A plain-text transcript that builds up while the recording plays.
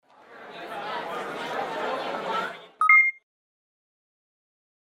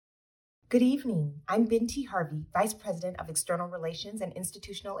Good evening. I'm Binti Harvey, Vice President of External Relations and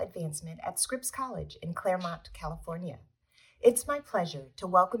Institutional Advancement at Scripps College in Claremont, California. It's my pleasure to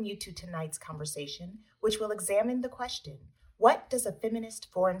welcome you to tonight's conversation, which will examine the question, what does a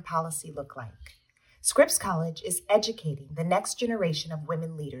feminist foreign policy look like? Scripps College is educating the next generation of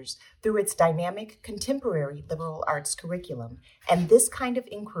women leaders through its dynamic contemporary liberal arts curriculum, and this kind of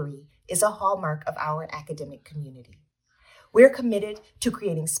inquiry is a hallmark of our academic community. We're committed to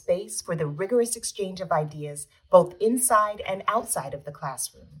creating space for the rigorous exchange of ideas both inside and outside of the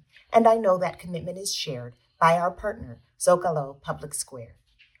classroom, and I know that commitment is shared by our partner, Zocalo Public Square.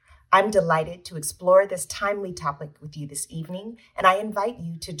 I'm delighted to explore this timely topic with you this evening, and I invite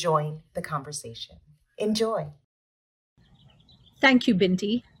you to join the conversation. Enjoy. Thank you,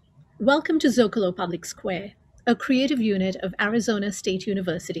 Binti. Welcome to Zocalo Public Square, a creative unit of Arizona State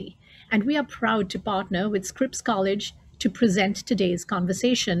University, and we are proud to partner with Scripps College to present today's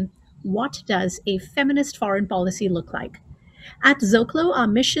conversation, what does a feminist foreign policy look like? At Zocalo, our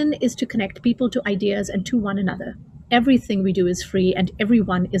mission is to connect people to ideas and to one another. Everything we do is free and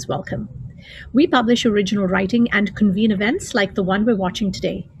everyone is welcome. We publish original writing and convene events like the one we're watching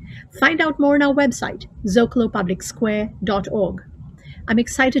today. Find out more on our website, zocalopublicsquare.org. I'm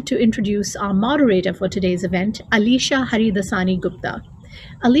excited to introduce our moderator for today's event, Alisha Haridasani Gupta.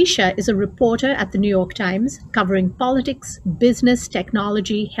 Alisha is a reporter at the New York Times covering politics, business,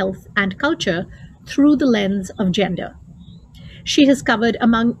 technology, health, and culture through the lens of gender. She has covered,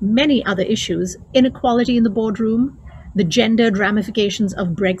 among many other issues, inequality in the boardroom, the gendered ramifications of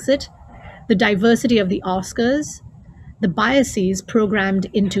Brexit, the diversity of the Oscars, the biases programmed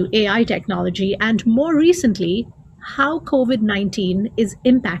into AI technology, and more recently, how COVID-19 is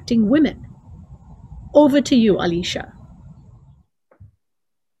impacting women. Over to you, Alisha.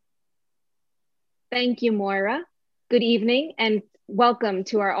 Thank you, Moira. Good evening and welcome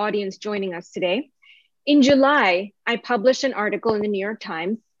to our audience joining us today. In July, I published an article in the New York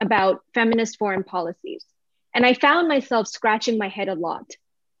Times about feminist foreign policies, and I found myself scratching my head a lot.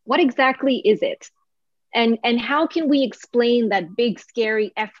 What exactly is it? And how can we explain that big,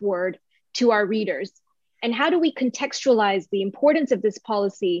 scary F word to our readers? And how do we contextualize the importance of this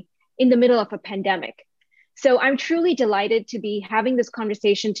policy in the middle of a pandemic? So I'm truly delighted to be having this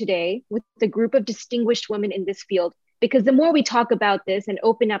conversation today with a group of distinguished women in this field, because the more we talk about this and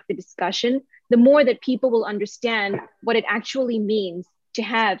open up the discussion, the more that people will understand what it actually means to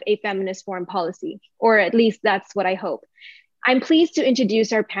have a feminist foreign policy, or at least that's what I hope. I'm pleased to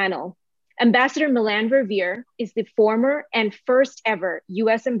introduce our panel. Ambassador Melanne Verveer is the former and first ever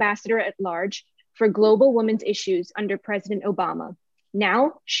US Ambassador at Large for Global Women's Issues under President Obama.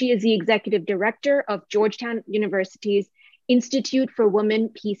 Now, she is the executive director of Georgetown University's Institute for Women,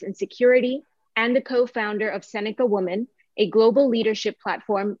 Peace and Security, and the co-founder of Seneca Women, a global leadership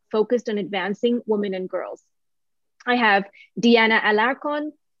platform focused on advancing women and girls. I have Diana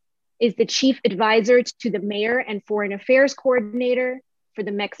Alarcon, is the chief advisor to the mayor and foreign affairs coordinator for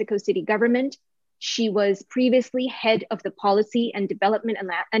the Mexico City government. She was previously head of the Policy and Development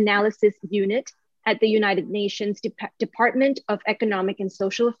Analysis Unit at the United Nations Department of Economic and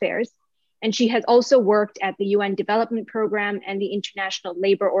Social Affairs. And she has also worked at the UN Development Program and the International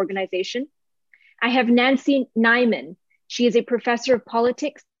Labor Organization. I have Nancy Nyman. She is a professor of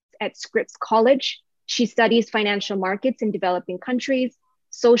politics at Scripps College. She studies financial markets in developing countries,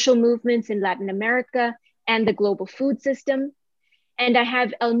 social movements in Latin America, and the global food system. And I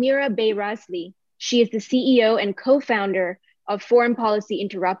have Elmira Bey-Razli. She is the CEO and co-founder of Foreign Policy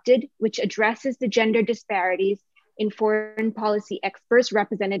Interrupted, which addresses the gender disparities in foreign policy experts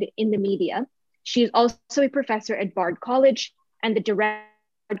represented in the media. She is also a professor at Bard College and the director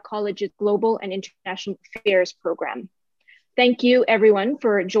of Bard College's Global and International Affairs program. Thank you, everyone,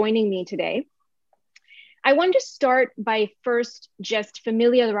 for joining me today. I want to start by first just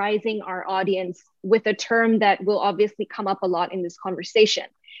familiarizing our audience with a term that will obviously come up a lot in this conversation.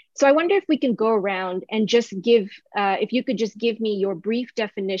 So I wonder if we can go around and just give, if you could just give me your brief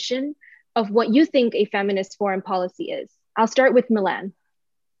definition of what you think a feminist foreign policy is. I'll start with Melanne.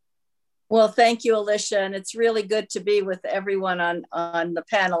 Well, thank you, Alisha. And it's really good to be with everyone on the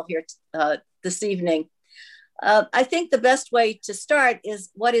panel here this evening. I think the best way to start is,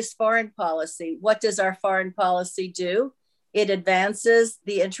 what is foreign policy? What does our foreign policy do? It advances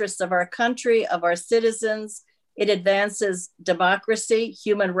the interests of our country, of our citizens. It advances democracy,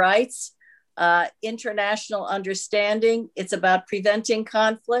 human rights, international understanding. It's about preventing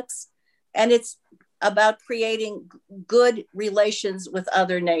conflicts, and it's about creating good relations with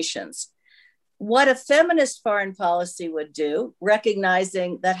other nations. What a feminist foreign policy would do,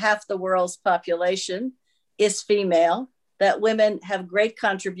 recognizing that half the world's population is female, that women have great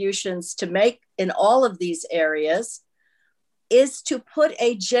contributions to make in all of these areas is to put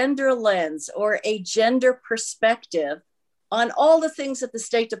a gender lens or a gender perspective on all the things that the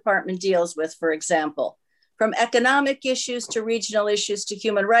State Department deals with, for example, from economic issues to regional issues to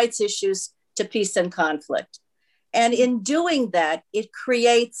human rights issues to peace and conflict. And in doing that, it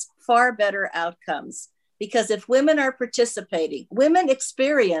creates far better outcomes, because if women are participating, women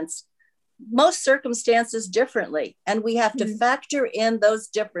experience most circumstances differently, and we have to factor in those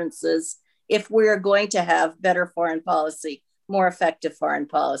differences if we're going to have better foreign policy, more effective foreign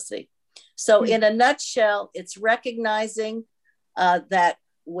policy. So in a nutshell, it's recognizing that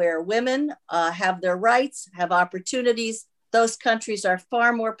where women have their rights, have opportunities, those countries are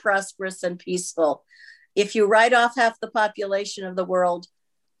far more prosperous and peaceful. If you write off half the population of the world,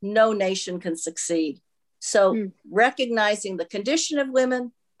 no nation can succeed. So recognizing the condition of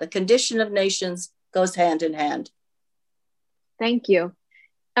women, the condition of nations goes hand in hand. Thank you.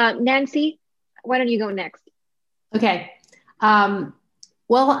 Nancy, why don't you go next? Okay.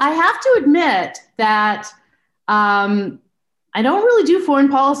 Well, I have to admit that I don't really do foreign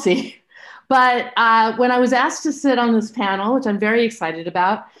policy, but when I was asked to sit on this panel, which I'm very excited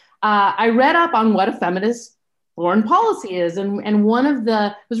about, I read up on what a feminist foreign policy is. And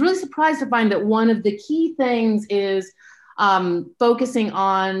I was really surprised to find that one of the key things is focusing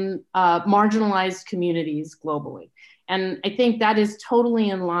on marginalized communities globally. And I think that is totally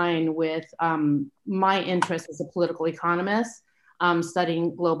in line with my interest as a political economist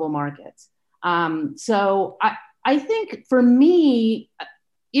studying global markets. So I think for me,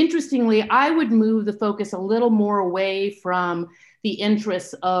 interestingly, I would move the focus a little more away from the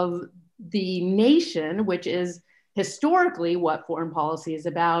interests of the nation, which is historically what foreign policy is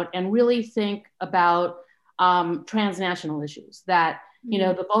about, and really think about transnational issues that, you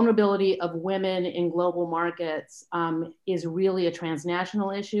know, the vulnerability of women in global markets is really a transnational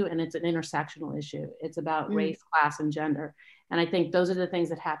issue, and it's an intersectional issue. It's about race, class, and gender. And I think those are the things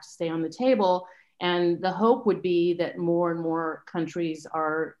that have to stay on the table. And the hope would be that more and more countries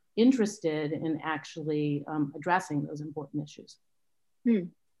are interested in actually addressing those important issues.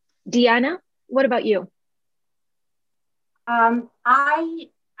 Deanna, what about you? I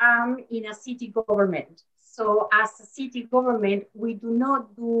am in a city government. So as a city government, we do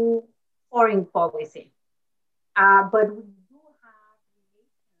not do foreign policy, but we do have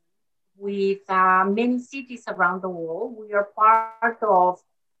relations with many cities around the world. We are part of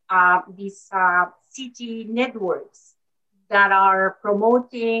these city networks that are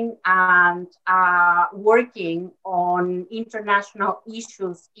promoting and working on international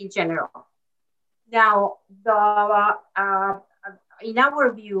issues in general. Now, in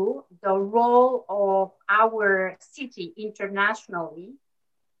our view, the role of our city internationally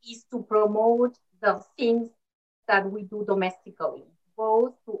is to promote the things that we do domestically,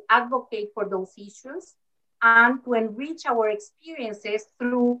 both to advocate for those issues and to enrich our experiences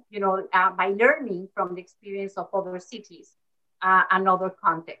through, by learning from the experience of other cities and other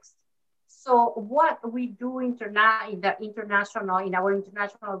contexts. So what we do in our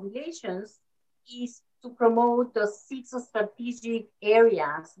international relations is to promote the 6 strategic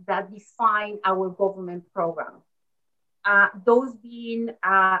areas that define our government program. Those being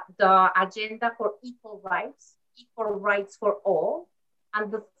the agenda for equal rights for all,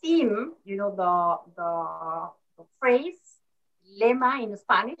 and the theme, the phrase, lema in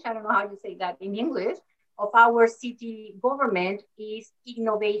Spanish, I don't know how you say that in English, of our city government is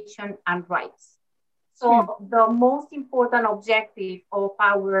innovation and rights. So the most important objective of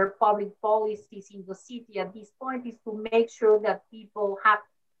our public policies in the city at this point is to make sure that people have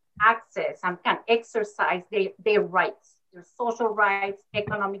access and can exercise their rights, their social rights,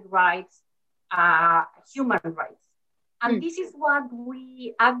 economic rights, human rights. And this is what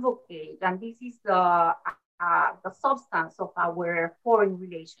we advocate, and this is the substance of our foreign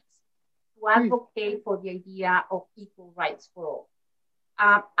relations, to advocate for the idea of equal rights for all.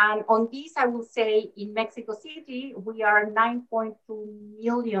 And on this, I will say in Mexico City, we are 9.2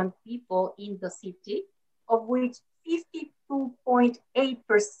 million people in the city, of which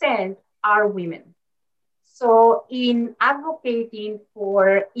 52.8% are women. So in advocating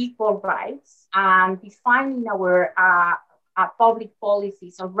for equal rights and defining our public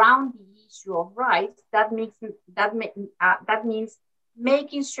policies around the issue of rights, that means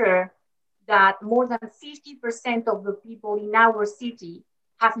making sure that more than 50% of the people in our city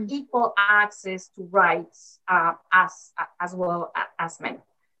have equal access to rights as well as men.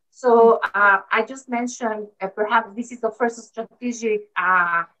 So I just mentioned perhaps this is the first strategic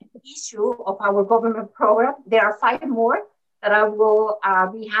issue of our government program. There are 5 more, that I will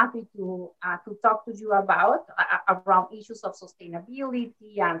be happy to talk to you about around issues of sustainability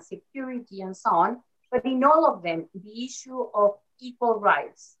and security and so on. But in all of them, the issue of equal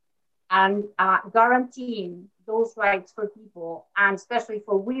rights and guaranteeing those rights for people, and especially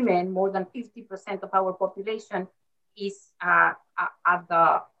for women, more than 50% of our population is at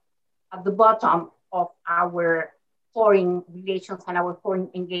the bottom of our foreign relations and our foreign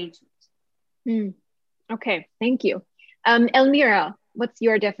engagement. Okay, thank you. Elmira, what's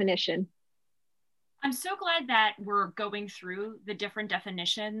your definition? I'm so glad that we're going through the different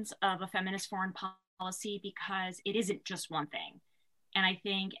definitions of a feminist foreign policy, because it isn't just one thing. And I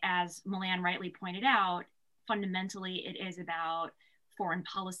think, as Milan rightly pointed out, fundamentally it is about foreign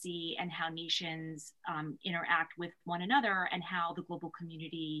policy and how nations interact with one another and how the global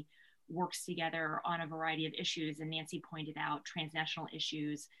community works together on a variety of issues. And Nancy pointed out transnational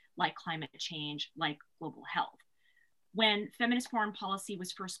issues like climate change, like global health. When feminist foreign policy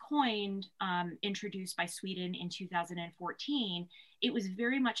was first coined, introduced by Sweden in 2014, it was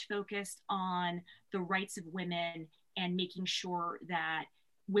very much focused on the rights of women and making sure that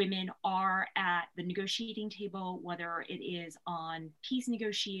women are at the negotiating table, whether it is on peace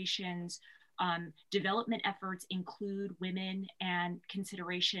negotiations. Development efforts include women and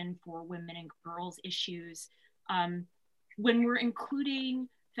consideration for women and girls issues. When we're including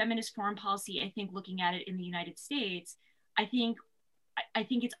feminist foreign policy, I think looking at it in the United States, I think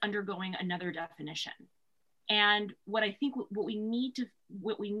it's undergoing another definition. And what I think what we need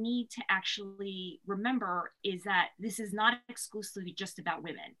to actually remember is that this is not exclusively just about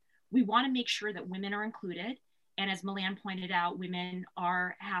women. We want to make sure that women are included. And as Milan pointed out, women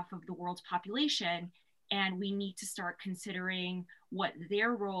are half of the world's population, and we need to start considering what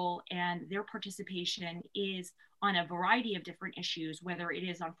their role and their participation is on a variety of different issues, whether it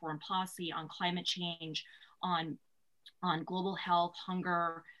is on foreign policy, on climate change, on global health,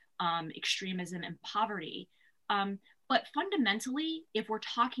 hunger, extremism, and poverty. But fundamentally, if we're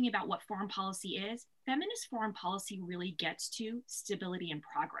talking about what foreign policy is, feminist foreign policy really gets to stability and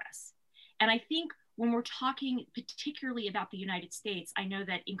progress. And I think when we're talking particularly about the United States, I know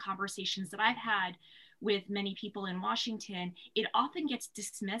that in conversations that I've had with many people in Washington, it often gets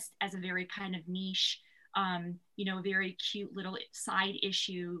dismissed as a very kind of niche, very cute little side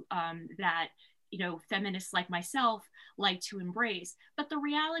issue that, feminists like myself like to embrace. But the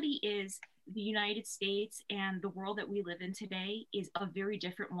reality is the United States and the world that we live in today is a very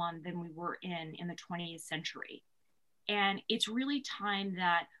different one than we were in the 20th century. And it's really time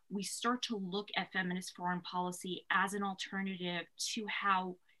that we start to look at feminist foreign policy as an alternative to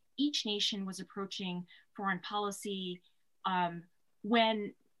how each nation was approaching foreign policy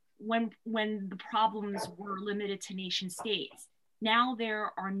when the problems were limited to nation states. Now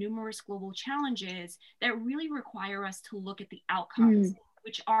there are numerous global challenges that really require us to look at the outcomes,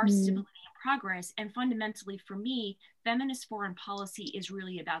 which are stability and progress. And fundamentally, for me, feminist foreign policy is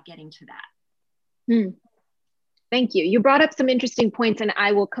really about getting to that. Thank you. You brought up some interesting points, and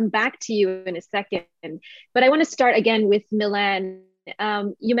I will come back to you in a second. But I want to start again with Milan.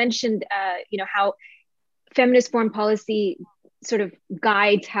 You mentioned, how feminist foreign policy sort of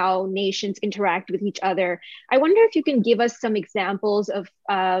guides how nations interact with each other. I wonder if you can give us some examples of,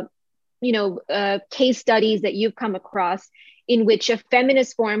 case studies that you've come across in which a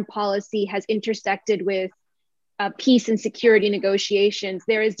feminist foreign policy has intersected with peace and security negotiations.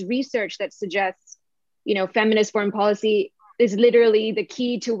 There is research that suggests, feminist foreign policy is literally the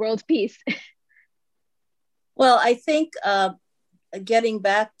key to world peace. Well, I think getting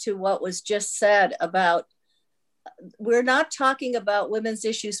back to what was just said about, we're not talking about women's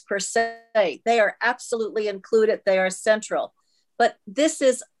issues per se. They are absolutely included. They are central. But this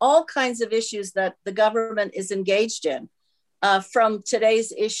is all kinds of issues that the government is engaged in, from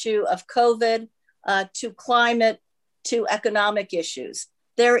today's issue of COVID to climate to economic issues.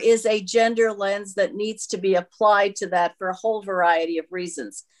 There is a gender lens that needs to be applied to that for a whole variety of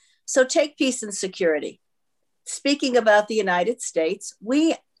reasons. So take peace and security. Speaking about the United States,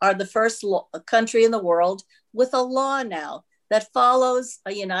 we are the first country in the world with a law now that follows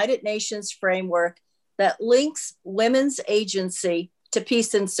a United Nations framework that links women's agency to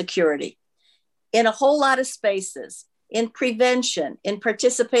peace and security in a whole lot of spaces, in prevention, in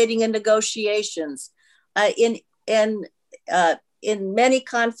participating in negotiations, in many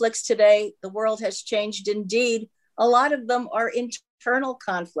conflicts today. The world has changed. Indeed, a lot of them are internal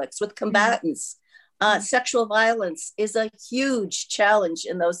conflicts with combatants. Sexual violence is a huge challenge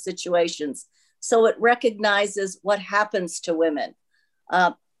in those situations. So it recognizes what happens to women.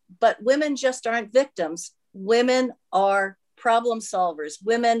 But women just aren't victims. Women are problem solvers.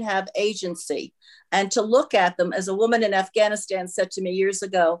 Women have agency. And to look at them, as a woman in Afghanistan said to me years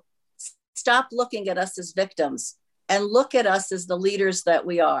ago, stop looking at us as victims and look at us as the leaders that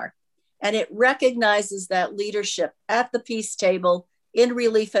we are. And it recognizes that leadership at the peace table, in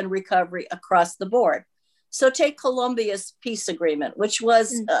relief and recovery across the board. So take Colombia's peace agreement, which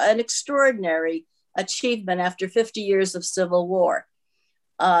was an extraordinary achievement after 50 years of civil war.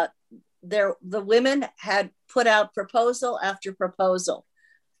 The women had put out proposal after proposal,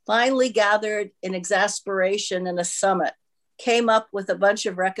 finally gathered in exasperation in a summit, came up with a bunch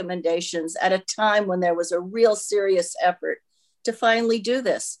of recommendations at a time when there was a real serious effort to finally do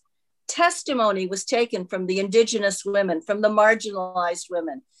this. Testimony was taken from the indigenous women, from the marginalized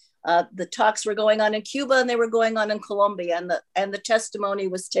women. The talks were going on in Cuba and they were going on in Colombia, and the testimony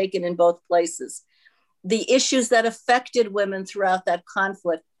was taken in both places. The issues that affected women throughout that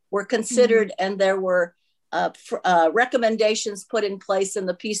conflict were considered, and there were recommendations put in place in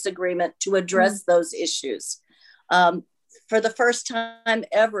the peace agreement to address those issues. For the first time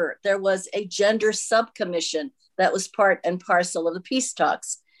ever, there was a gender subcommission that was part and parcel of the peace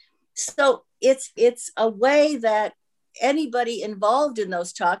talks. So it's a way that anybody involved in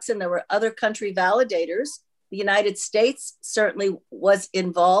those talks, and there were other country validators. The United States certainly was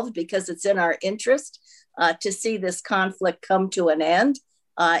involved because it's in our interest to see this conflict come to an end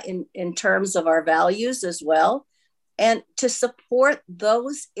in terms of our values as well, and to support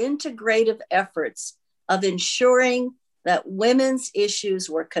those integrative efforts of ensuring that women's issues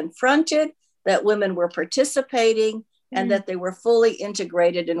were confronted, that women were participating, and that they were fully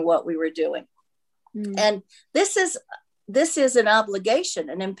integrated in what we were doing. And this is an obligation,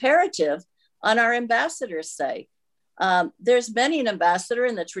 an imperative on our ambassadors' say. There's many an ambassador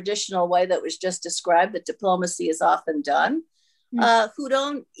in the traditional way that was just described, that diplomacy is often done, who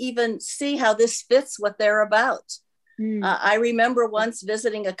don't even see how this fits what they're about. I remember once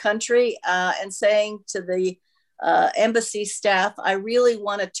visiting a country and saying to the embassy staff, I really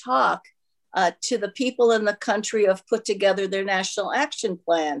want to talk to the people in the country who have put together their national action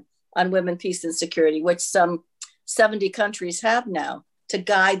plan on women, peace, and security, which some 70 countries have now to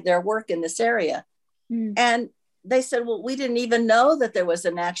guide their work in this area. And they said, well, we didn't even know that there was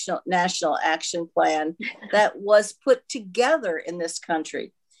a national action plan that was put together in this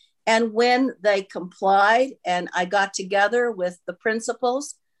country. And when they complied and I got together with the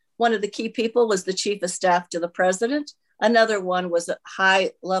principals, one of the key people was the chief of staff to the president. Another one was a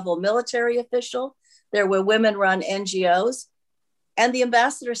high-level military official. There were women-run NGOs. And the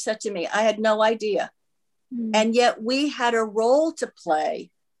ambassador said to me, I had no idea. And yet we had a role to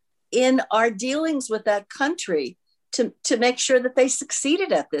play in our dealings with that country to make sure that they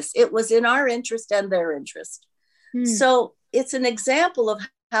succeeded at this. It was in our interest and their interest. So it's an example of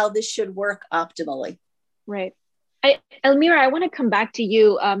how this should work optimally. Right. Elmira, I want to come back to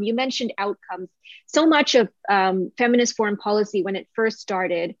you. You mentioned outcomes. So much of feminist foreign policy when it first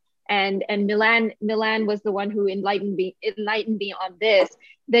started, and Milan was the one who enlightened me on this,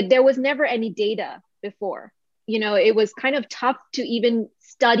 that there was never any data before. You know, it was kind of tough to even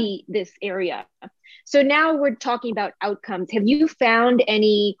study this area. So now we're talking about outcomes. Have you found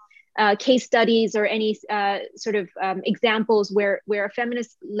any case studies or any sort of examples where a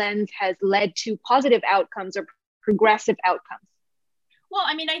feminist lens has led to positive outcomes or progressive outcomes? Well,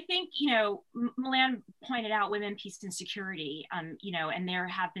 I mean, I think, Milan pointed out women, peace, and security, and there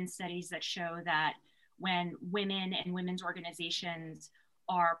have been studies that show that when women and women's organizations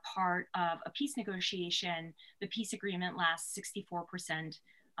are part of a peace negotiation, the peace agreement lasts 64%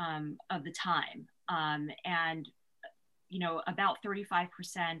 of the time. And about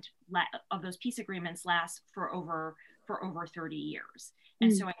 35% of those peace agreements last for over 30 years.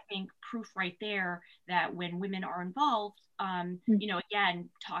 And so I think proof right there that when women are involved, again,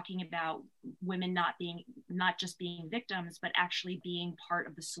 talking about women not just being victims, but actually being part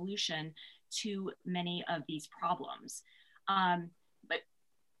of the solution to many of these problems. But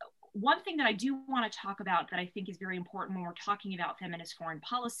one thing that I do want to talk about that I think is very important when we're talking about feminist foreign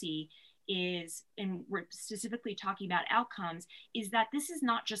policy is, and we're specifically talking about outcomes, is that this is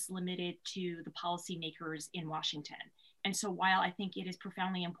not just limited to the policymakers in Washington. And so while I think it is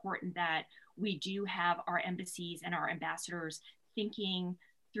profoundly important that we do have our embassies and our ambassadors thinking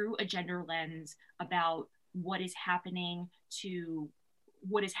through a gender lens about what is happening to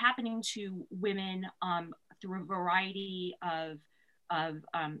women through a variety of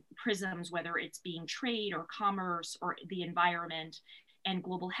prisms, whether it's being trade or commerce or the environment and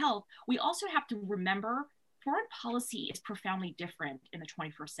global health, we also have to remember foreign policy is profoundly different in the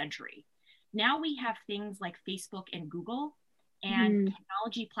 21st century. Now we have things like Facebook and Google And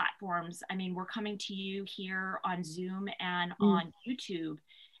technology platforms, I mean, we're coming to you here on Zoom and on YouTube.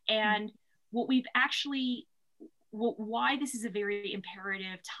 And what we've actually, why this is a very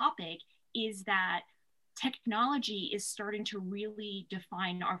imperative topic is that technology is starting to really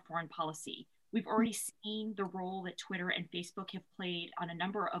define our foreign policy. We've already seen the role that Twitter and Facebook have played on a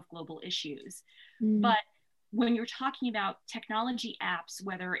number of global issues. But when you're talking about technology apps,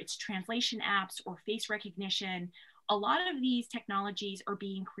 whether it's translation apps or face recognition, a lot of these technologies are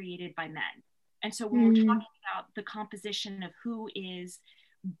being created by men. And so when we're talking about the composition of who is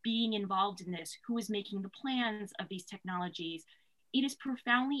being involved in this, who is making the plans of these technologies, it is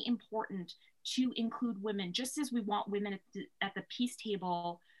profoundly important to include women, just as we want women at the peace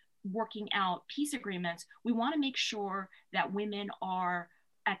table working out peace agreements. We want to make sure that women are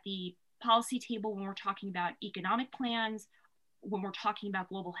at the policy table when we're talking about economic plans, when we're talking about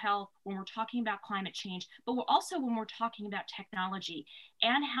global health, when we're talking about climate change, but we're also when we're talking about technology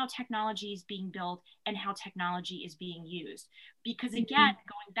and how technology is being built and how technology is being used. Because again,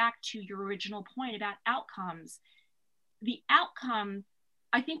 going back to your original point about outcomes, the outcome,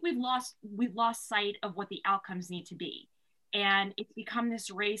 I think we've lost sight of what the outcomes need to be. And it's become this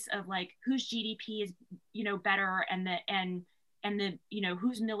race of like whose GDP is, better, and the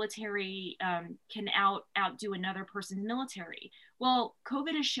whose military can outdo another person's military. Well,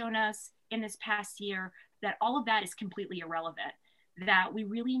 COVID has shown us in this past year that all of that is completely irrelevant, that we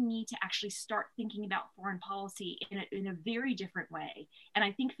really need to actually start thinking about foreign policy in a very different way. And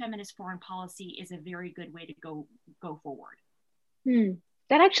I think feminist foreign policy is a very good way to go forward.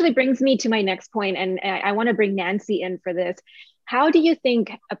 That actually brings me to my next point, and I want to bring Nancy in for this. How do you think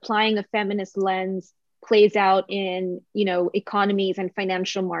applying a feminist lens plays out in, economies and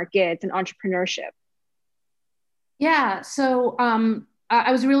financial markets and entrepreneurship? Yeah, so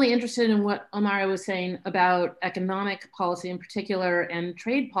I was really interested in what Omara was saying about economic policy in particular and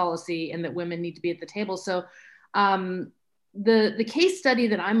trade policy, and that women need to be at the table. So the case study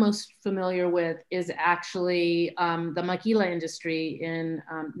that I'm most familiar with is actually the maquila industry in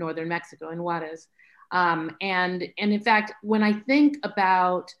northern Mexico, in Juarez. And in fact, when I think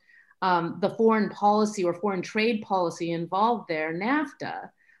about the foreign policy or foreign trade policy involved there, NAFTA,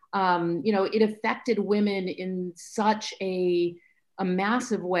 it affected women in such a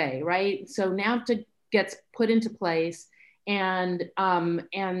massive way, right? So NAFTA gets put into place, and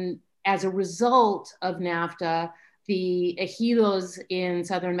as a result of NAFTA, the ejidos in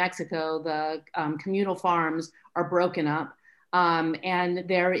southern Mexico, the communal farms, are broken up. And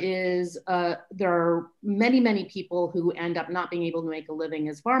there are many people who end up not being able to make a living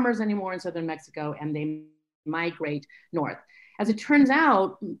as farmers anymore in southern Mexico, and they migrate north. As it turns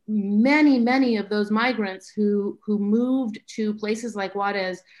out, many of those migrants who moved to places like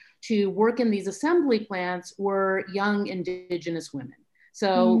Juarez to work in these assembly plants were young indigenous women.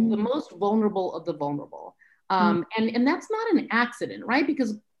 So the most vulnerable of the vulnerable. And that's not an accident, right?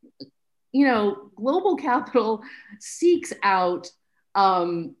 Because global capital seeks out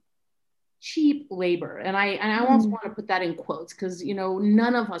cheap labor. And I almost want to put that in quotes because,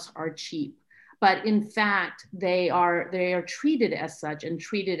 none of us are cheap. But in fact, they are treated as such and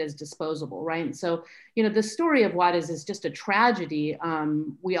treated as disposable, right? And so, the story of Juarez is just a tragedy.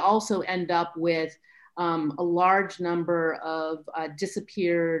 We also end up with a large number of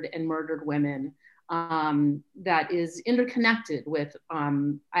disappeared and murdered women. That is interconnected with,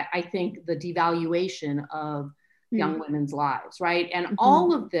 I think, the devaluation of young women's lives, right? And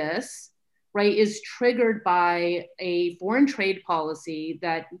all of this, right, is triggered by a foreign trade policy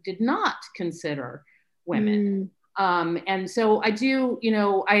that did not consider women. And so I do,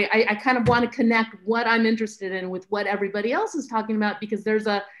 I kind of want to connect what I'm interested in with what everybody else is talking about, because there's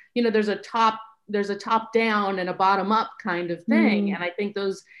a top down and a bottom up kind of thing. And I think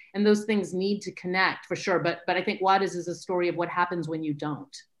those things need to connect for sure. But I think Juarez is a story of what happens when you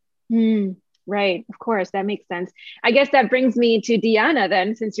don't. Right, of course, that makes sense. I guess that brings me to Diana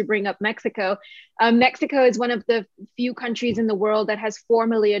then, since you bring up Mexico. Mexico is one of the few countries in the world that has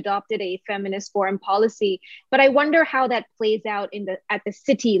formally adopted a feminist foreign policy. But I wonder how that plays out at the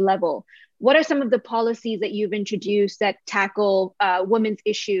city level. What are some of the policies that you've introduced that tackle women's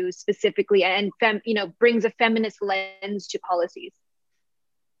issues specifically and brings a feminist lens to policies?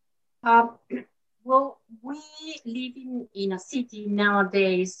 Well, we live in a city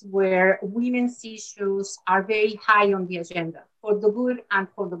nowadays where women's issues are very high on the agenda for the good and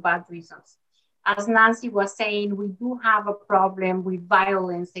for the bad reasons. As Nancy was saying, we do have a problem with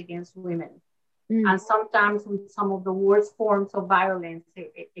violence against women. And sometimes with some of the worst forms of violence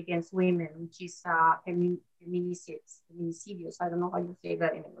against women, which is feminicidios. I don't know how you say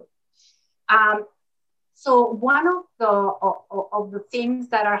that anyway. So one of the things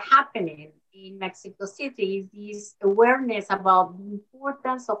that are happening in Mexico City is this awareness about the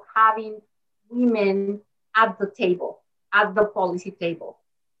importance of having women at the table, at the policy table.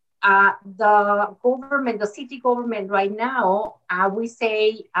 The government, the city government right now, we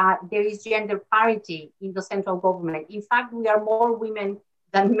say there is gender parity in the central government. In fact, we are more women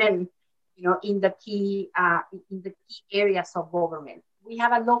than men, in the key areas of government. We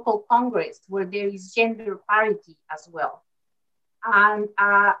have a local congress where there is gender parity as well. And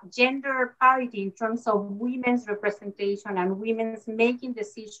gender parity in terms of women's representation and women's making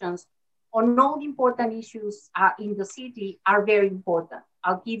decisions on all the important issues in the city are very important.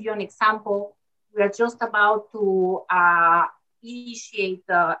 I'll give you an example. We are just about to initiate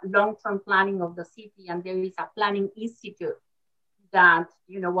the long-term planning of the city, and there is a planning institute that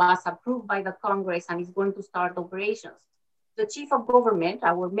was approved by the Congress and is going to start operations. The chief of government,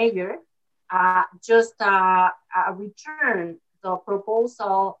 our mayor, just returned the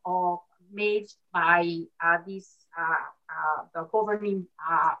proposal made by the governing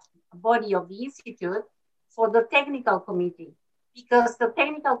body of the institute for the technical committee, because the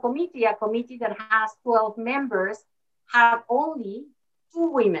technical committee, a committee that has 12 members, had only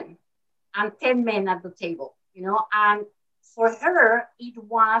 2 women and 10 men at the table, and for her, it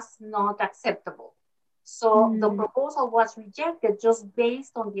was not acceptable. So the proposal was rejected just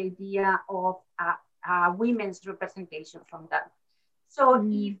based on the idea of women's representation from that. So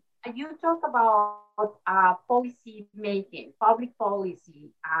if you talk about policy making, public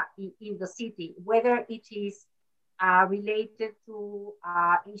policy in the city, whether it is related to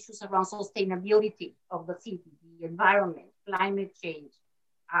issues around sustainability of the city, the environment, climate change,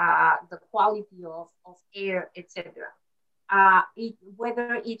 the quality of air, etc.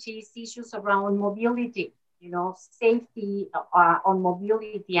 Whether it is issues around mobility, safety on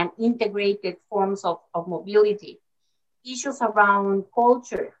mobility and integrated forms of mobility, issues around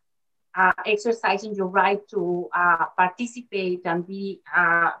culture, exercising your right to participate and be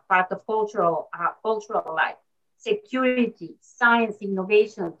part of cultural life, security, science,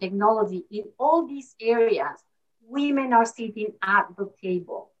 innovation, technology. In all these areas, women are sitting at the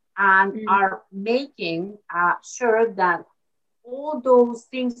table and are making sure that all those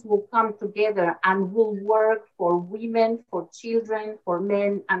things will come together and will work for women, for children, for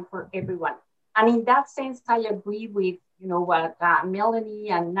men, and for everyone. And in that sense, I agree with what Melanie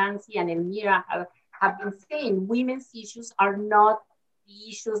and Nancy and Elmira have been saying. Women's issues are not the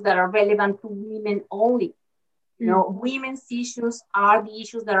issues that are relevant to women only. Women's issues are the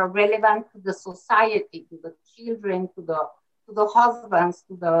issues that are relevant to the society, to the children, to the husbands,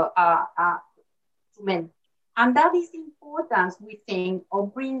 to men. And that is the importance, we think,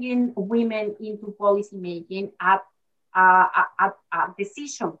 of bringing women into policymaking at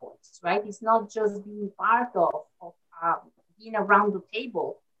decision points, right? It's not just being part of being around the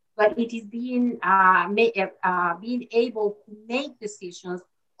table, but it is being able to make decisions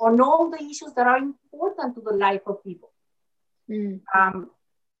on all the issues that are important to the life of people.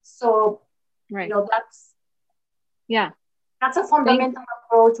 So, right. That's a fundamental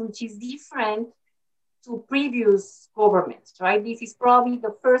approach, which is different to previous governments, right? This is probably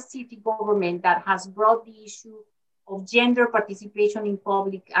the first city government that has brought the issue of gender participation in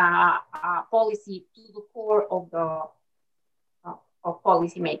public policy to the core of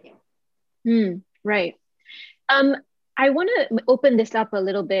policy making. Right. I want to open this up a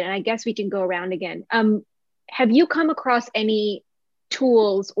little bit, and I guess we can go around again. Have you come across any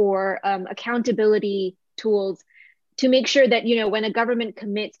tools or accountability tools to make sure that, when a government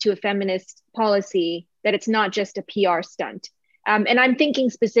commits to a feminist policy, that it's not just a PR stunt? And I'm thinking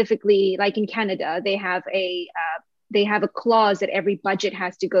specifically, like in Canada, they have a clause that every budget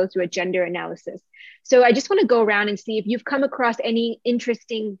has to go through a gender analysis. So I just want to go around and see if you've come across any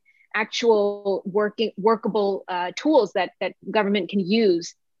interesting, actual workable tools that government can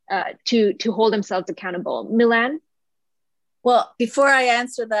use to hold themselves accountable. Milan? Well, before I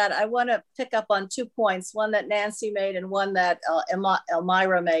answer that, I want to pick up on 2 points, one that Nancy made and one that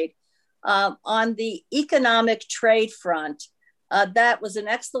Elmira made. On the economic trade front, that was an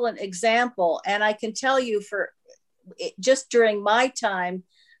excellent example. And I can tell you just during my time,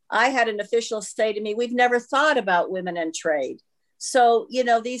 I had an official say to me, we've never thought about women in trade. So,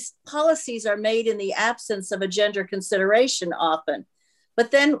 these policies are made in the absence of a gender consideration often. But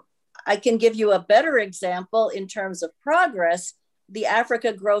then I can give you a better example in terms of progress. The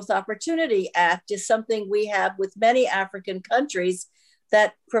Africa Growth Opportunity Act is something we have with many African countries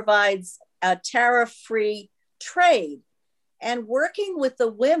that provides a tariff-free trade. And working with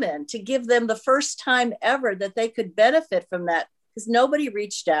the women to give them the first time ever that they could benefit from that, because nobody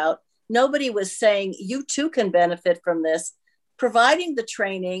reached out, Nobody was saying, you too can benefit from this, providing the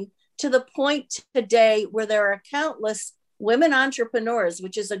training to the point today where there are countless women entrepreneurs,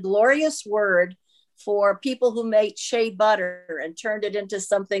 which is a glorious word for people who made shea butter and turned it into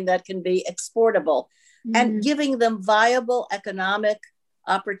something that can be exportable, and giving them viable economic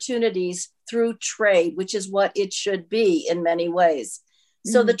opportunities through trade, which is what it should be in many ways.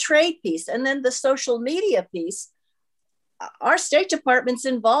 So the trade piece, and then the social media piece, our State Department's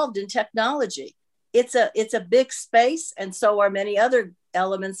involved in technology. It's a big space, and so are many other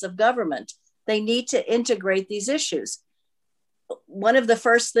elements of government. They need to integrate these issues. One of the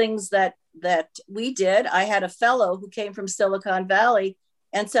first things that we did, I had a fellow who came from Silicon Valley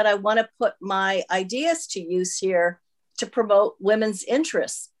and said, I want to put my ideas to use here to promote women's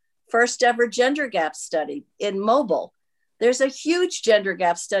interests. First ever gender gap study in mobile. There's a huge gender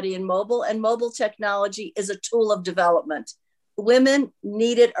gap study in mobile, and mobile technology is a tool of development. Women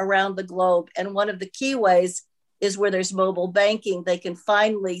need it around the globe. And one of the key ways is where there's mobile banking, they can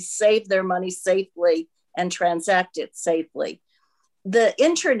finally save their money safely and transact it safely. The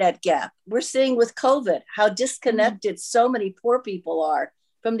internet gap, we're seeing with COVID, how disconnected so many poor people are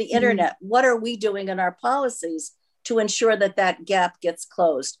from the internet. What are we doing in our policies to ensure that that gap gets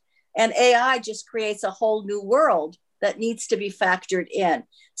closed? And AI just creates a whole new world that needs to be factored in.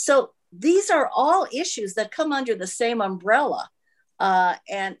 So these are all issues that come under the same umbrella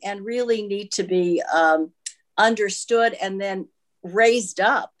and really need to be understood and then raised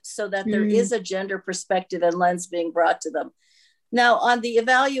up so that there is a gender perspective and lens being brought to them. Now, on the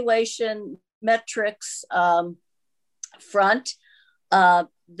evaluation metrics front,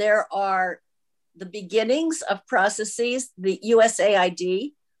 there are the beginnings of processes. The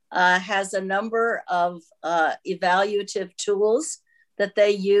USAID has a number of evaluative tools that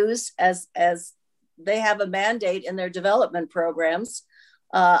they use as they have a mandate in their development programs.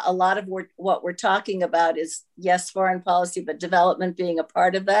 A lot of what we're talking about is, yes, foreign policy, but development being a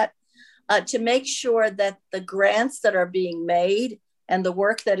part of that, to make sure that the grants that are being made and the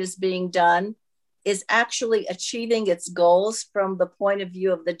work that is being done is actually achieving its goals from the point of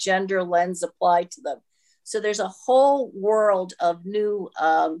view of the gender lens applied to them. So there's a whole world of new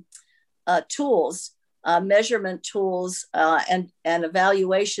tools, measurement tools, and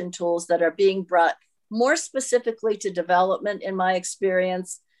evaluation tools that are being brought more specifically to development, in my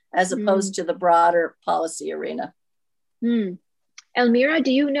experience, as opposed to the broader policy arena. Elmira,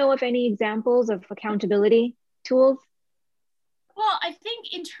 do you know of any examples of accountability tools? Well, I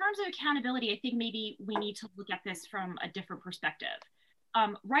think in terms of accountability, I think maybe we need to look at this from a different perspective.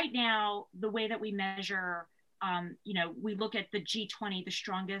 Right now, the way that we measure, we look at the G20, the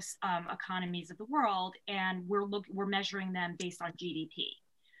strongest economies of the world, and we're measuring them based on GDP.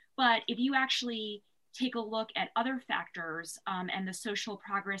 But if you actually take a look at other factors, and the Social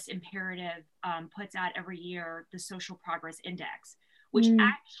Progress Imperative puts out every year the Social Progress Index, which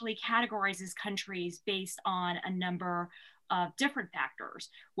actually categorizes countries based on a number of different factors,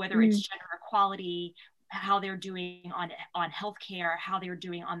 whether it's gender equality, how they're doing on healthcare, how they're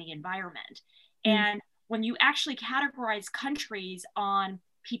doing on the environment. And when you actually categorize countries on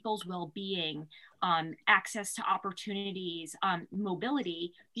people's well-being, access to opportunities,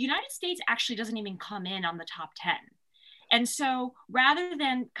 mobility, the United States actually doesn't even come in on the top 10. And so rather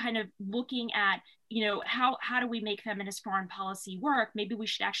than kind of looking at, how do we make feminist foreign policy work, maybe we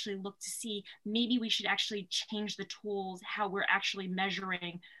should actually look to see, maybe we should actually change the tools, how we're actually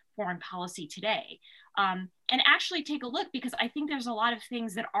measuring foreign policy today. And actually take a look, because I think there's a lot of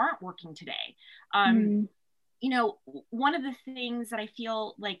things that aren't working today. One of the things that I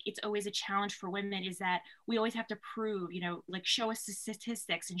feel like it's always a challenge for women is that we always have to prove, show us the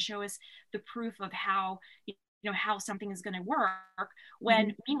statistics and show us the proof of how something is going to work,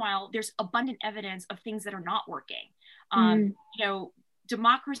 when meanwhile there's abundant evidence of things that are not working.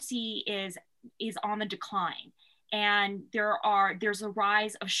 Democracy is on the decline, and there's a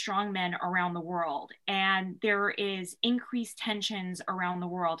rise of strong men around the world, and there is increased tensions around the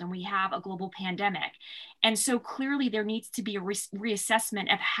world, and we have a global pandemic. And so clearly there needs to be a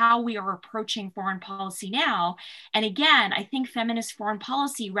reassessment of how we are approaching foreign policy now. And again, I think feminist foreign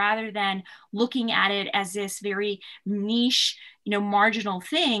policy, rather than looking at it as this very niche, marginal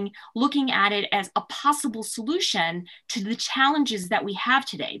thing, looking at it as a possible solution to the challenges that we have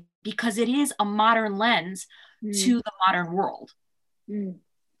today, because it is a modern lens to the modern world.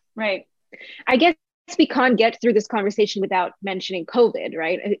 Right. I guess we can't get through this conversation without mentioning COVID,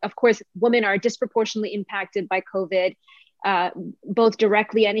 right? Of course, women are disproportionately impacted by COVID, both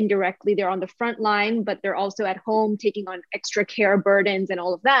directly and indirectly. They're on the front line, but they're also at home taking on extra care burdens and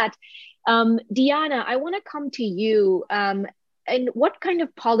all of that. Diana, I want to come to you. and what kind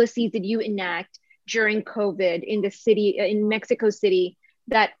of policies did you enact during COVID in the city, in Mexico City,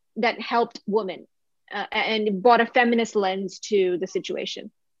 that helped women and brought a feminist lens to the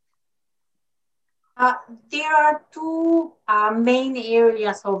situation? There are two main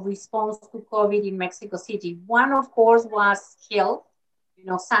areas of response to COVID in Mexico City. One, of course, was health,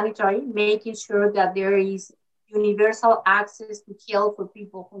 sanitary, making sure that there is universal access to health for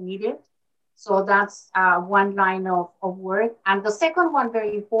people who need it. So that's one line of work. And the second one,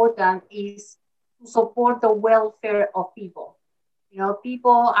 very important, is to support the welfare of people.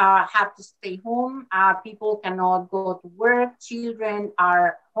 People have to stay home. People cannot go to work. Children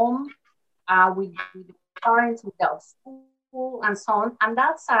are home with parents without school and so on. And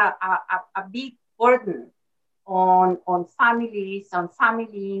that's a big burden on families, on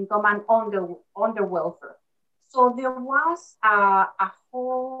family income, and on their welfare. So there was a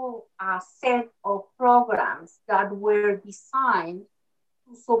whole set of programs that were designed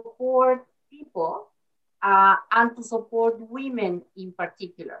to support people and to support women in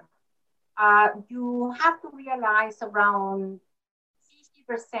particular. You have to realize around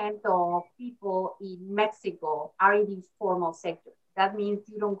 50% of people in Mexico are in the informal sector. That means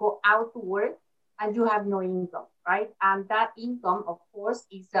you don't go out to work and you have no income, right? And that income, of course,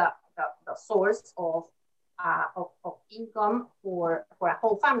 is the source of income for a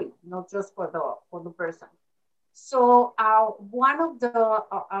whole family, not just for the person. So one of the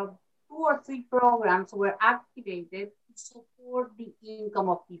 2 or 3 programs were activated to support the income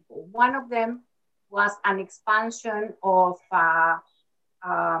of people. One of them was an expansion of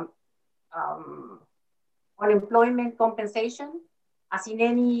unemployment compensation. As in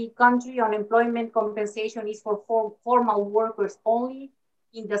any country, unemployment compensation is for formal workers only.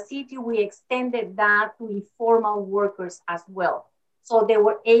 In the city, we extended that to informal workers as well. So they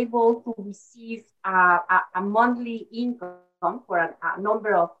were able to receive a monthly income for a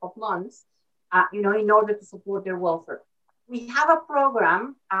number of months, in order to support their welfare. We have a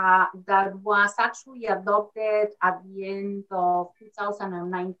program that was actually adopted at the end of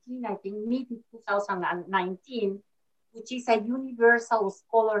 2019, I think mid-2019, which is a universal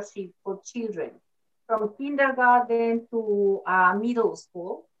scholarship for children. From kindergarten to middle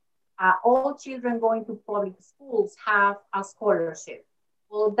school, all children going to public schools have a scholarship.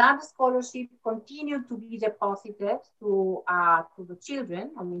 Well, that scholarship continued to be deposited to the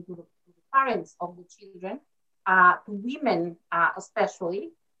children, to the parents of the children, to women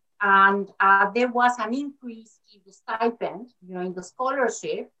especially. And there was an increase in the stipend, in the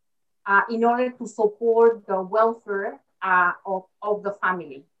scholarship, in order to support the welfare of the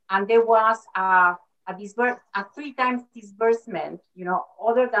family. And there was a 3 times disbursement,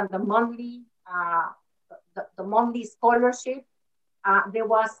 other than the monthly scholarship. There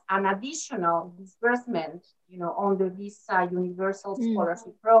was an additional disbursement, under this universal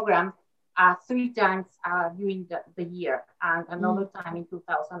scholarship program 3 times during the year, and another time in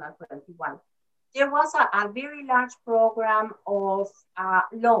 2021. There was a very large program of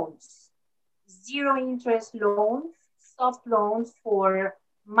loans, 0 interest loans, soft loans for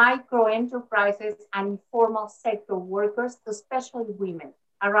micro enterprises and informal sector workers, especially women.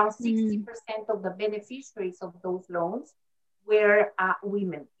 Around 60% of the beneficiaries of those loans were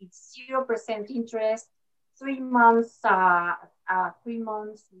women. It's 0% interest, 3 months, 3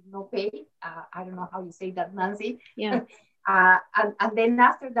 months with no pay. I don't know how you say that, Nancy. Yeah. And then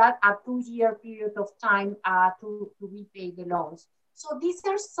after that, a 2-year period of time to repay the loans. So these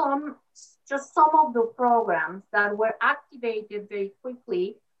are just some of the programs that were activated very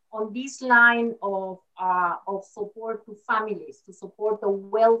quickly on this line of support to families, to support the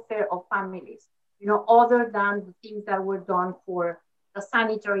welfare of families, other than the things that were done for the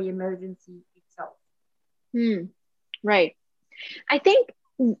sanitary emergency itself. Right. I think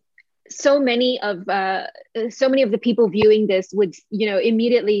so many of the people viewing this would,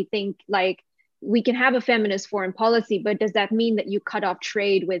 immediately think like, we can have a feminist foreign policy, but does that mean that you cut off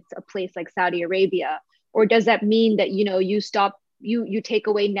trade with a place like Saudi Arabia? Or does that mean that, you stop, you take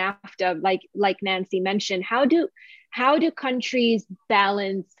away NAFTA, like Nancy mentioned? How do countries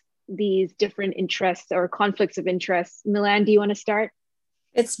balance these different interests or conflicts of interest? Milan, do you want to start?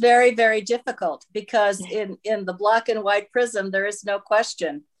 It's very, very difficult because in the black and white prism, there is no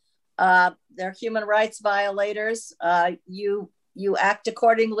question. They're human rights violators. You act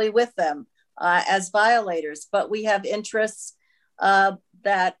accordingly with them as violators, but we have interests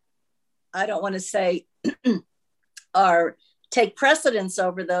that I don't want to say take precedence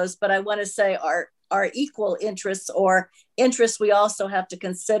over those, but I want to say are equal interests, or interests we also have to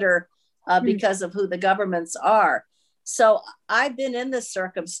consider because of who the governments are. So I've been in this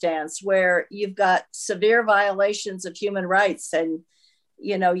circumstance where you've got severe violations of human rights, and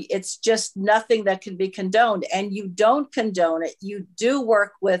it's just nothing that can be condoned. And you don't condone it. You do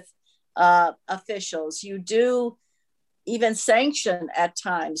work with officials. You do even sanction at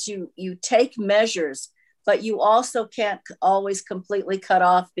times. You take measures, but you also can't always completely cut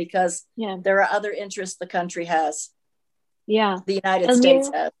off, because there are other interests the country has. Yeah, the United States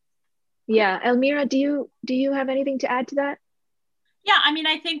has. Yeah, Elmira, do you have anything to add to that? Yeah, I mean,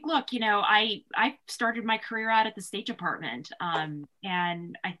 I think, look, I started my career out at the State Department,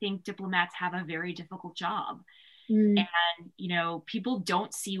 and I think diplomats have a very difficult job. And, people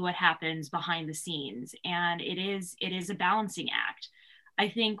don't see what happens behind the scenes, and it is a balancing act. I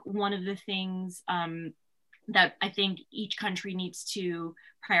think one of the things that I think each country needs to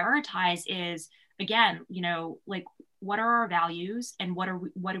prioritize is, again, like, what are our values and what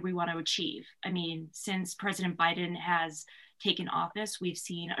do we want to achieve? I mean, since President Biden has taken office, we've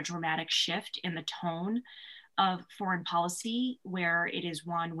seen a dramatic shift in the tone of foreign policy, where it is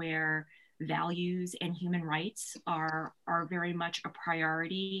one where values and human rights are very much a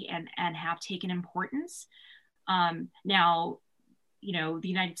priority and have taken importance. Now, the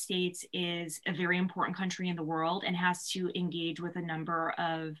United States is a very important country in the world and has to engage with a number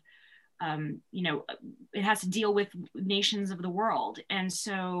of it has to deal with nations of the world. And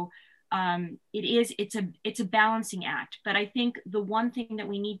so it's a balancing act. But I think the one thing that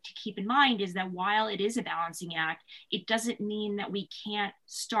we need to keep in mind is that while it is a balancing act, it doesn't mean that we can't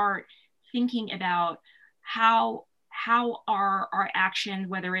start thinking about how are our actions,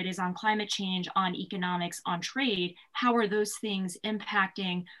 whether it is on climate change, on economics, on trade, how are those things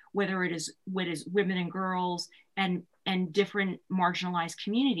impacting whether it is women and girls and different marginalized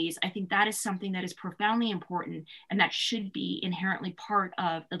communities. I think that is something that is profoundly important, and that should be inherently part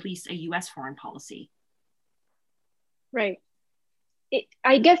of at least a US foreign policy. Right.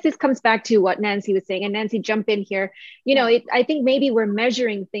 I guess this comes back to what Nancy was saying, and Nancy, jump in here. I think maybe we're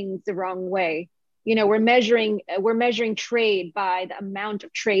measuring things the wrong way. We're measuring trade by the amount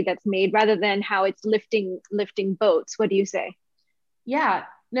of trade that's made rather than how it's lifting boats. What do you say? Yeah,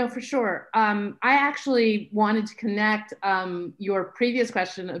 no, for sure. I actually wanted to connect your previous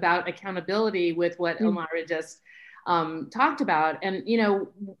question about accountability with what Elmira just talked about. And,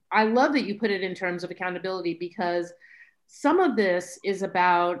 I love that you put it in terms of accountability, because some of this is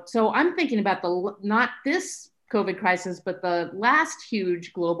about, so I'm thinking about not this COVID crisis, but the last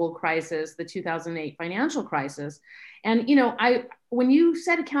huge global crisis, the 2008 financial crisis. And, when you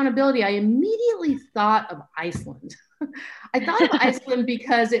said accountability, I immediately thought of Iceland. I thought of Iceland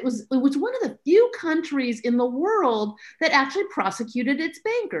because it was one of the few countries in the world that actually prosecuted its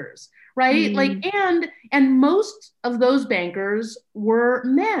bankers, right? And most of those bankers were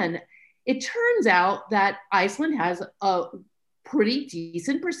men. It turns out that Iceland has a pretty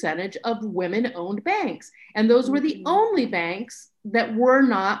decent percentage of women-owned banks. And those were the only banks that were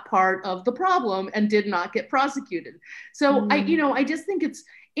not part of the problem and did not get prosecuted. So I just think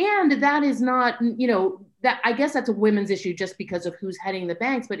and that is not, that I guess that's a women's issue just because of who's heading the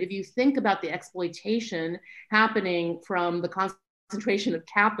banks. But if you think about the exploitation happening from the concentration of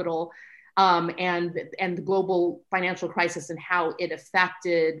capital and the global financial crisis and how it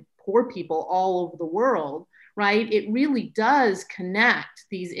affected poor people all over the world, right? It really does connect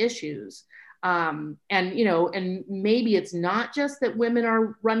these issues. And maybe it's not just that women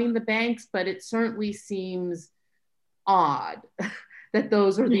are running the banks, but it certainly seems odd that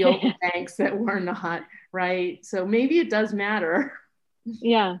those are the only banks that were not, right? So maybe it does matter.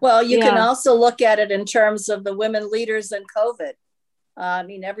 Yeah. Well, you can also look at it in terms of the women leaders in COVID. I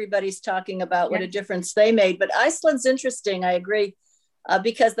mean, everybody's talking about what a difference they made, but Iceland's interesting, I agree,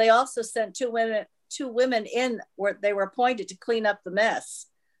 because they also sent two women in where they were appointed to clean up the mess.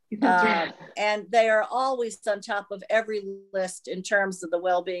 And they are always on top of every list in terms of the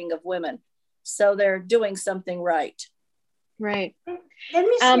well-being of women. So they're doing something right. Right. Let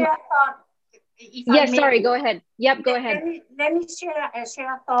me share a thought. Sorry, go ahead. Yep, go ahead. Let me share a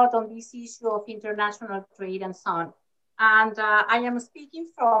thought on this issue of international trade and so on. And I am speaking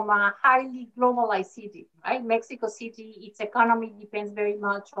from a highly globalized city, right? Mexico City, its economy depends very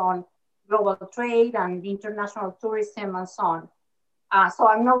much on global trade and international tourism and so on. So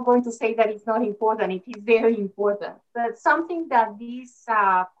I'm not going to say that it's not important. It is very important. But something that this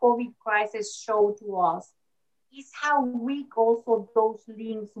COVID crisis showed to us is how weak also those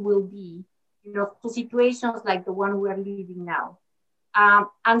links will be, to situations like the one we're living now.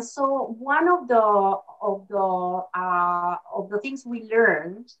 And so one of the things we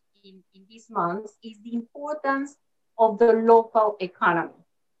learned in these months is the importance of the local economy.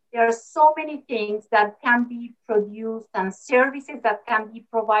 There are so many things that can be produced and services that can be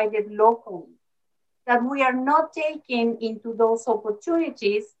provided locally that we are not taking into those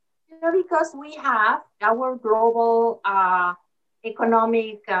opportunities, because we have our global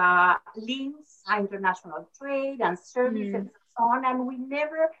economic links, international trade and services and so on, and we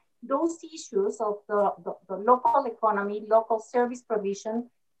never, those issues of the local economy, local service provision,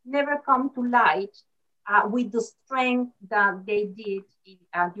 never come to light with the strength that they did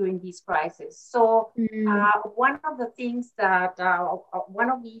during this crisis. So one of the things that, one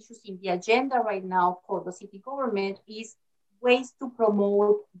of the issues in the agenda right now for the city government is ways to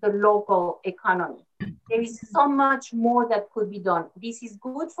promote the local economy. There is so much more that could be done. This is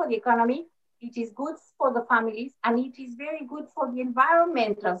good for the economy, it is good for the families, and it is very good for the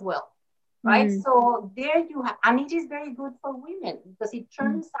environment as well, right? So there you have, and it is very good for women, because it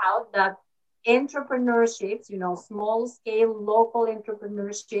turns out that entrepreneurships, small scale local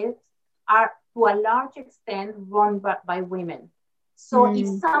entrepreneurships are to a large extent run by women. So if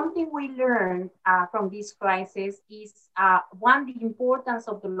something we learned from this crisis is one, the importance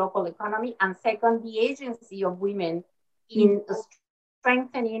of the local economy, and second, the agency of women in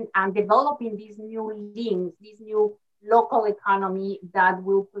strengthening and developing these new links, this new local economy that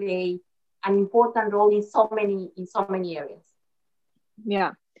will play an important role in so many areas.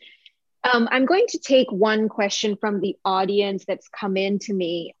 Yeah. I'm going to take one question from the audience that's come in to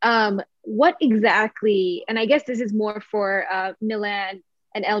me. What exactly, and I guess this is more for Milan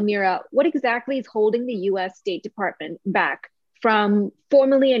and Elmira, what exactly is holding the US State Department back from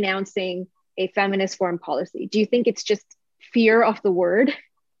formally announcing a feminist foreign policy? Do you think it's just fear of the word?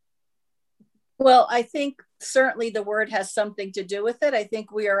 Well, I think certainly the word has something to do with it. I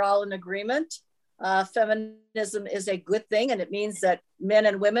think we are all in agreement. Feminism is a good thing, and it means that men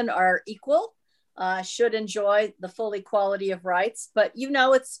and women are equal, should enjoy the full equality of rights. But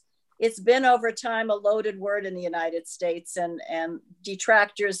it's been over time a loaded word in the United States, and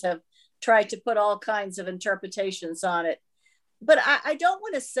detractors have tried to put all kinds of interpretations on it. But I don't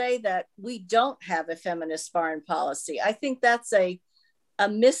want to say that we don't have a feminist foreign policy. I think that's a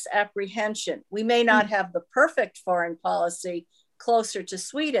misapprehension. We may not have the perfect foreign policy closer to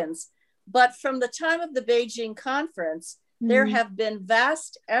Sweden's, but from the time of the Beijing conference, there have been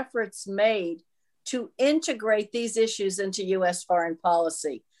vast efforts made to integrate these issues into US foreign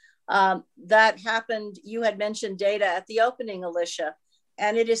policy. That happened, you had mentioned data at the opening, Alicia,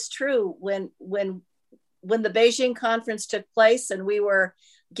 and it is true when the Beijing conference took place and we were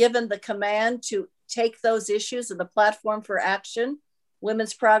given the command to take those issues and the platform for action,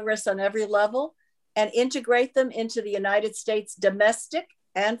 women's progress on every level, and integrate them into the United States domestic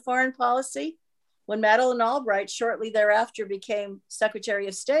and foreign policy. When Madeleine Albright shortly thereafter became Secretary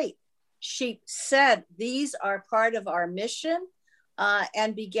of State, she said, these are part of our mission,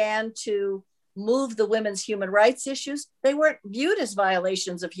 and began to move the women's human rights issues. They weren't viewed as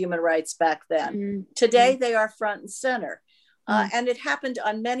violations of human rights back then. Today, they are front and center. And it happened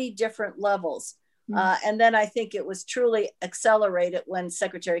on many different levels. And then I think it was truly accelerated when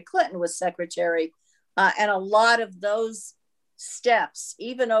Secretary Clinton was secretary. And a lot of those steps,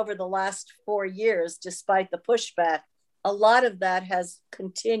 even over the last 4 years, despite the pushback, a lot of that has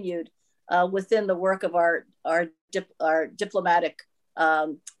continued within the work of our diplomatic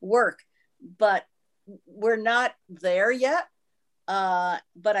work. But we're not there yet.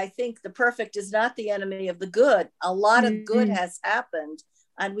 But I think the perfect is not the enemy of the good. A lot of good has happened,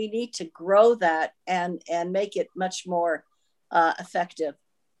 and we need to grow that and make it much more effective.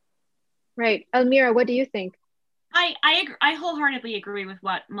 Right. Elmira, what do you think? I wholeheartedly agree with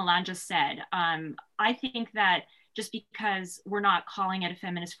what Milan just said. I think that just because we're not calling it a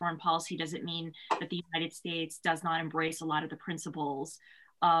feminist foreign policy doesn't mean that the United States does not embrace a lot of the principles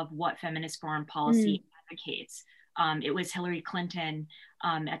of what feminist foreign policy advocates. It was Hillary Clinton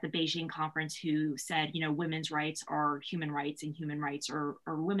at the Beijing conference who said, women's rights are human rights and human rights are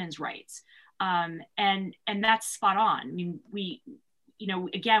women's rights. And that's spot on. I mean,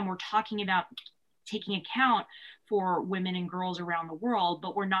 again, we're talking about taking account for women and girls around the world,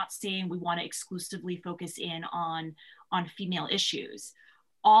 but we're not saying we want to exclusively focus in on female issues.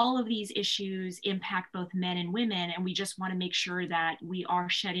 All of these issues impact both men and women, and we just want to make sure that we are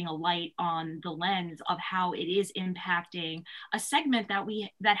shedding a light on the lens of how it is impacting a segment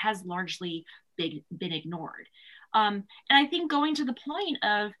that has largely been ignored. And I think going to the point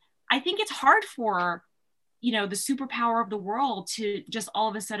of, I think it's hard for the superpower of the world to just all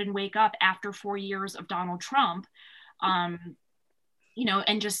of a sudden wake up after 4 years of Donald Trump, and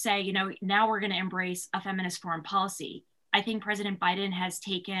just say, now we're going to embrace a feminist foreign policy. I think President Biden has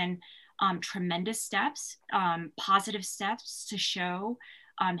taken tremendous steps, positive steps to show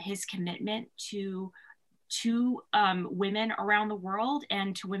his commitment to women around the world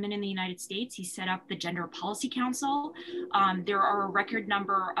and to women in the United States. He set up the Gender Policy Council. There are a record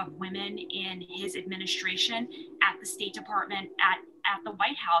number of women in his administration, at the State Department, at the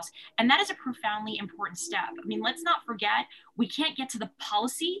White House. And that is a profoundly important step. I mean, let's not forget, we can't get to the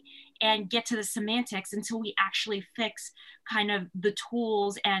policy and get to the semantics until we actually fix kind of the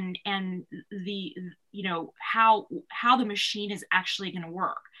tools and the, you know, how the machine is actually going to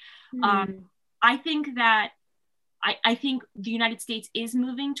work. I think that I think the United States is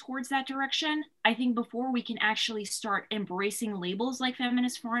moving towards that direction. I think before we can actually start embracing labels like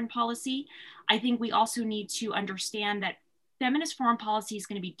feminist foreign policy, I think we also need to understand that feminist foreign policy is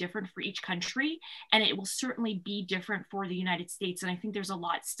going to be different for each country, and it will certainly be different for the United States. And I think there's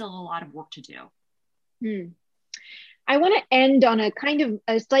still a lot of work to do. I want to end on a kind of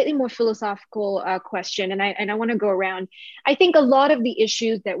a slightly more philosophical question, and I want to go around. I think a lot of the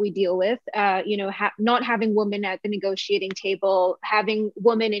issues that we deal with, not having women at the negotiating table, having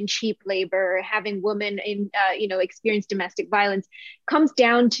women in cheap labor, having women in experience domestic violence, comes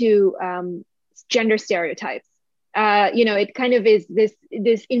down to gender stereotypes. It kind of is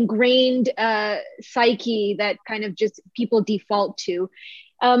this ingrained psyche that kind of just people default to.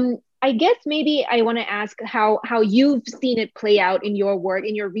 I guess maybe I want to ask how you've seen it play out in your work,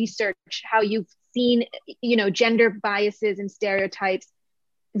 in your research, how you've seen, gender biases and stereotypes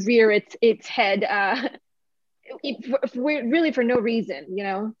rear its head, really for no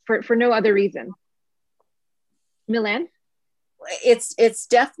reason, for no other reason. Milan? It's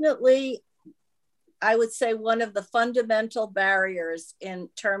definitely, I would say, one of the fundamental barriers in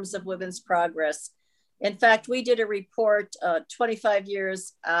terms of women's progress. In fact, we did a report 25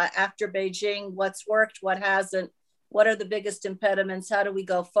 years after Beijing, what's worked, what hasn't, what are the biggest impediments, how do we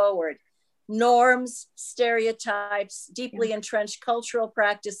go forward? Norms, stereotypes, deeply entrenched cultural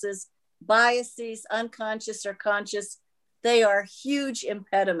practices, biases, unconscious or conscious, they are huge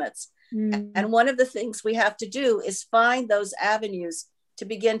impediments. And one of the things we have to do is find those avenues to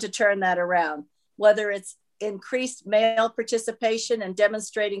begin to turn that around, whether it's increased male participation and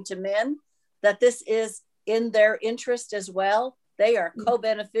demonstrating to men that this is in their interest as well. They are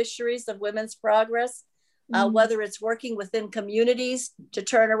co-beneficiaries of women's progress, whether it's working within communities to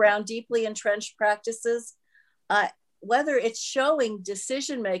turn around deeply entrenched practices, whether it's showing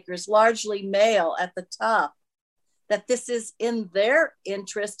decision makers, largely male at the top, that this is in their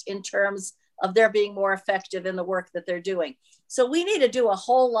interest in terms of their being more effective in the work that they're doing. So we need to do a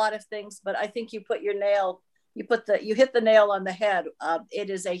whole lot of things, but I think you hit the nail on the head. It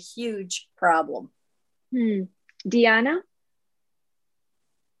is a huge problem. Diana?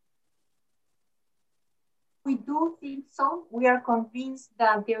 We do think so. We are convinced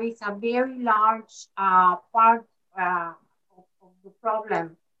that there is a very large part of the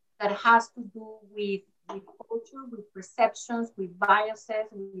problem that has to do with culture, with perceptions, with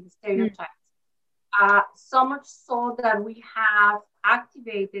biases, with stereotypes. So much so that we have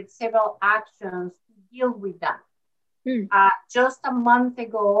activated several actions to deal with that. Just a month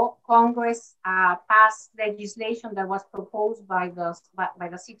ago, Congress passed legislation that was proposed by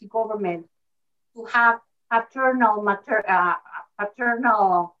the city government to have paternal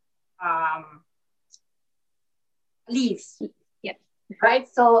leaves. Yep. Right?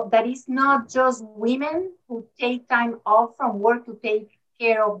 So that is not just women who take time off from work to take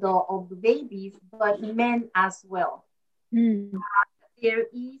care of the babies, but men as well. There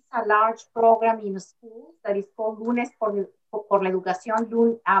is a large program in schools that is called Lunes por la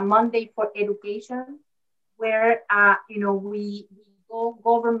Educación, Monday for Education, where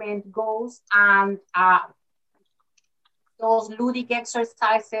government goes and those ludic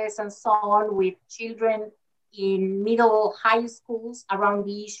exercises and so on with children in middle high schools around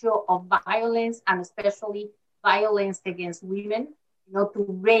the issue of violence, and especially violence against women, to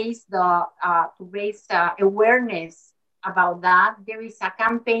raise awareness about that. There is a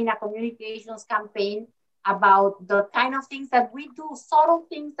campaign, a communications campaign about the kind of things that we do, subtle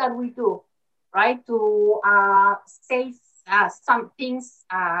things that we do, right? To say some things,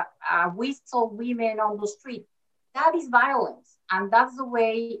 whistle women on the street. That is violence. And that's the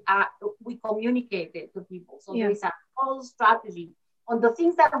way we communicate it to people. So there is a whole strategy on the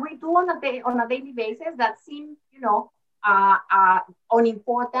things that we do on a daily basis that seem,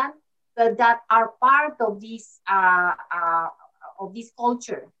 unimportant, but that are part of this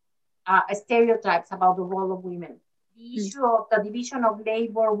culture, stereotypes about the role of women. The issue of the division of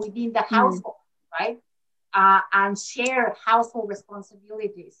labor within the household, right? And share household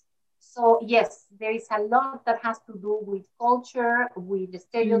responsibilities. So yes, there is a lot that has to do with culture, with the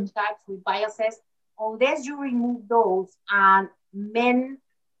stereotypes, with biases. Unless you remove those and men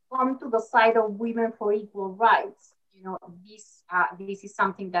come to the side of women for equal rights, this is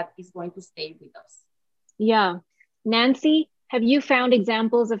something that is going to stay with us. Yeah. Nancy, have you found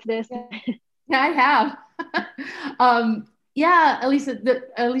examples of this? Yeah, I have. Yeah, Alicia,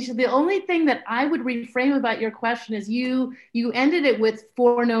 the only thing that I would reframe about your question is you ended it with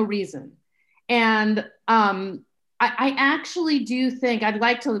 "for no reason." And I actually do think I'd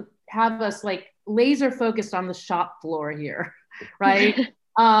like to have us like laser focused on the shop floor here, right?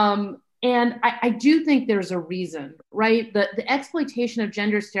 And I do think there's a reason, right? The exploitation of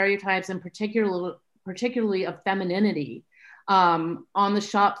gender stereotypes and particularly of femininity on the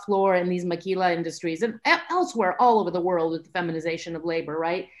shop floor in these maquila industries and elsewhere all over the world with the feminization of labor,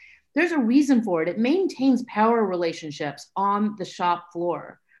 right? There's a reason for it. It maintains power relationships on the shop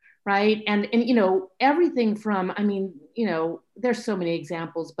floor, right? And everything from, there's so many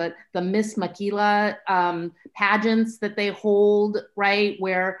examples, but the Miss Maquila pageants that they hold, right?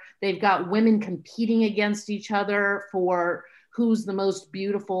 Where they've got women competing against each other for who's the most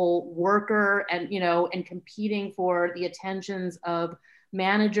beautiful worker and competing for the attentions of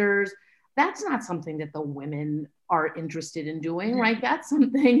managers. That's not something that the women are interested in doing, right? That's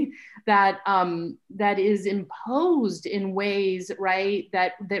something that that is imposed in ways, right,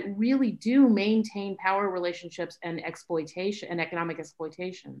 that really do maintain power relationships and exploitation and economic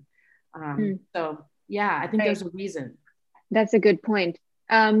exploitation. So yeah, I think there's a reason. That's a good point.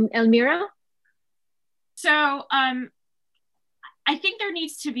 Elmira? So I think there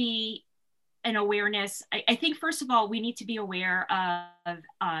needs to be an awareness. I think, first of all, we need to be aware of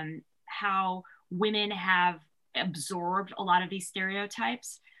how women have absorbed a lot of these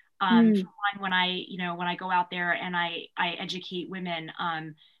stereotypes. When I go out there and I educate women,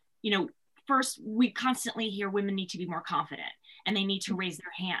 first, we constantly hear women need to be more confident and they need to raise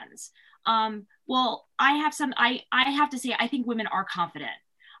their hands. Well, I have to say, I think women are confident.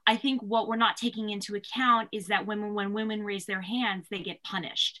 I think what we're not taking into account is that when women raise their hands, they get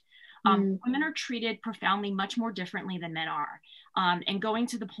punished. Women are treated profoundly much more differently than men are. And going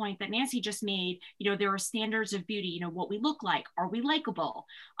to the point that Nancy just made, there are standards of beauty, what we look like, are we likable?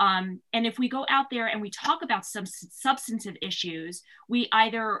 And if we go out there and we talk about some substantive issues,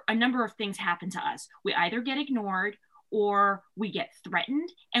 a number of things happen to us. We either get ignored or we get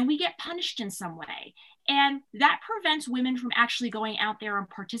threatened and we get punished in some way. And that prevents women from actually going out there and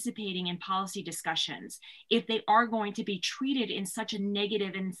participating in policy discussions if they are going to be treated in such a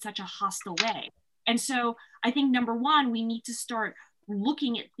negative and such a hostile way. And so I think, number one, we need to start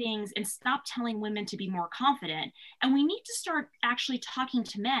looking at things and stop telling women to be more confident. And we need to start actually talking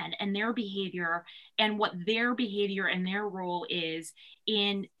to men and their behavior and what their behavior and their role is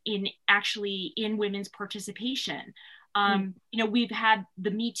in women's participation. We've had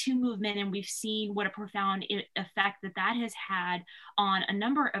the Me Too movement and we've seen what a profound effect that has had on a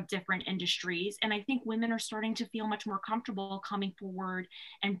number of different industries. And I think women are starting to feel much more comfortable coming forward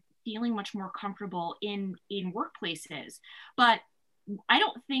and feeling much more comfortable in workplaces. But I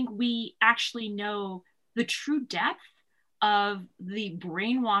don't think we actually know the true depth of the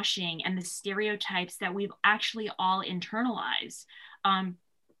brainwashing and the stereotypes that we've actually all internalized.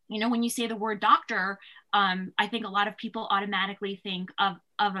 When you say the word doctor, I think a lot of people automatically think of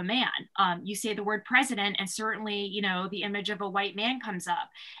a man. You say the word president and certainly, the image of a white man comes up.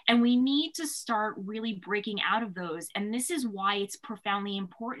 And we need to start really breaking out of those. And this is why it's profoundly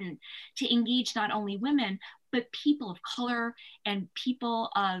important to engage not only women, but people of color and people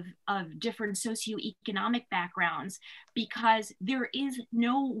of different socioeconomic backgrounds, because there is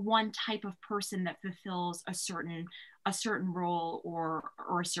no one type of person that fulfills a certain role or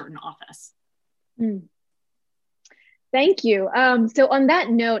a certain office. Thank you. So on that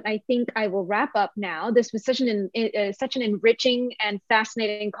note, I think I will wrap up now. This was such an enriching and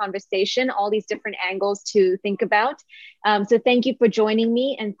fascinating conversation, all these different angles to think about. So thank you for joining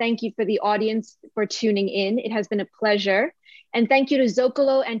me, and thank you for the audience for tuning in. It has been a pleasure. And thank you to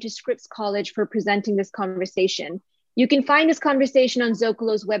Zocalo and to Scripps College for presenting this conversation. You can find this conversation on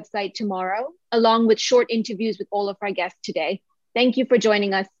Zocalo's website tomorrow, along with short interviews with all of our guests today. Thank you for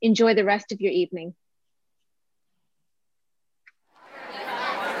joining us. Enjoy the rest of your evening.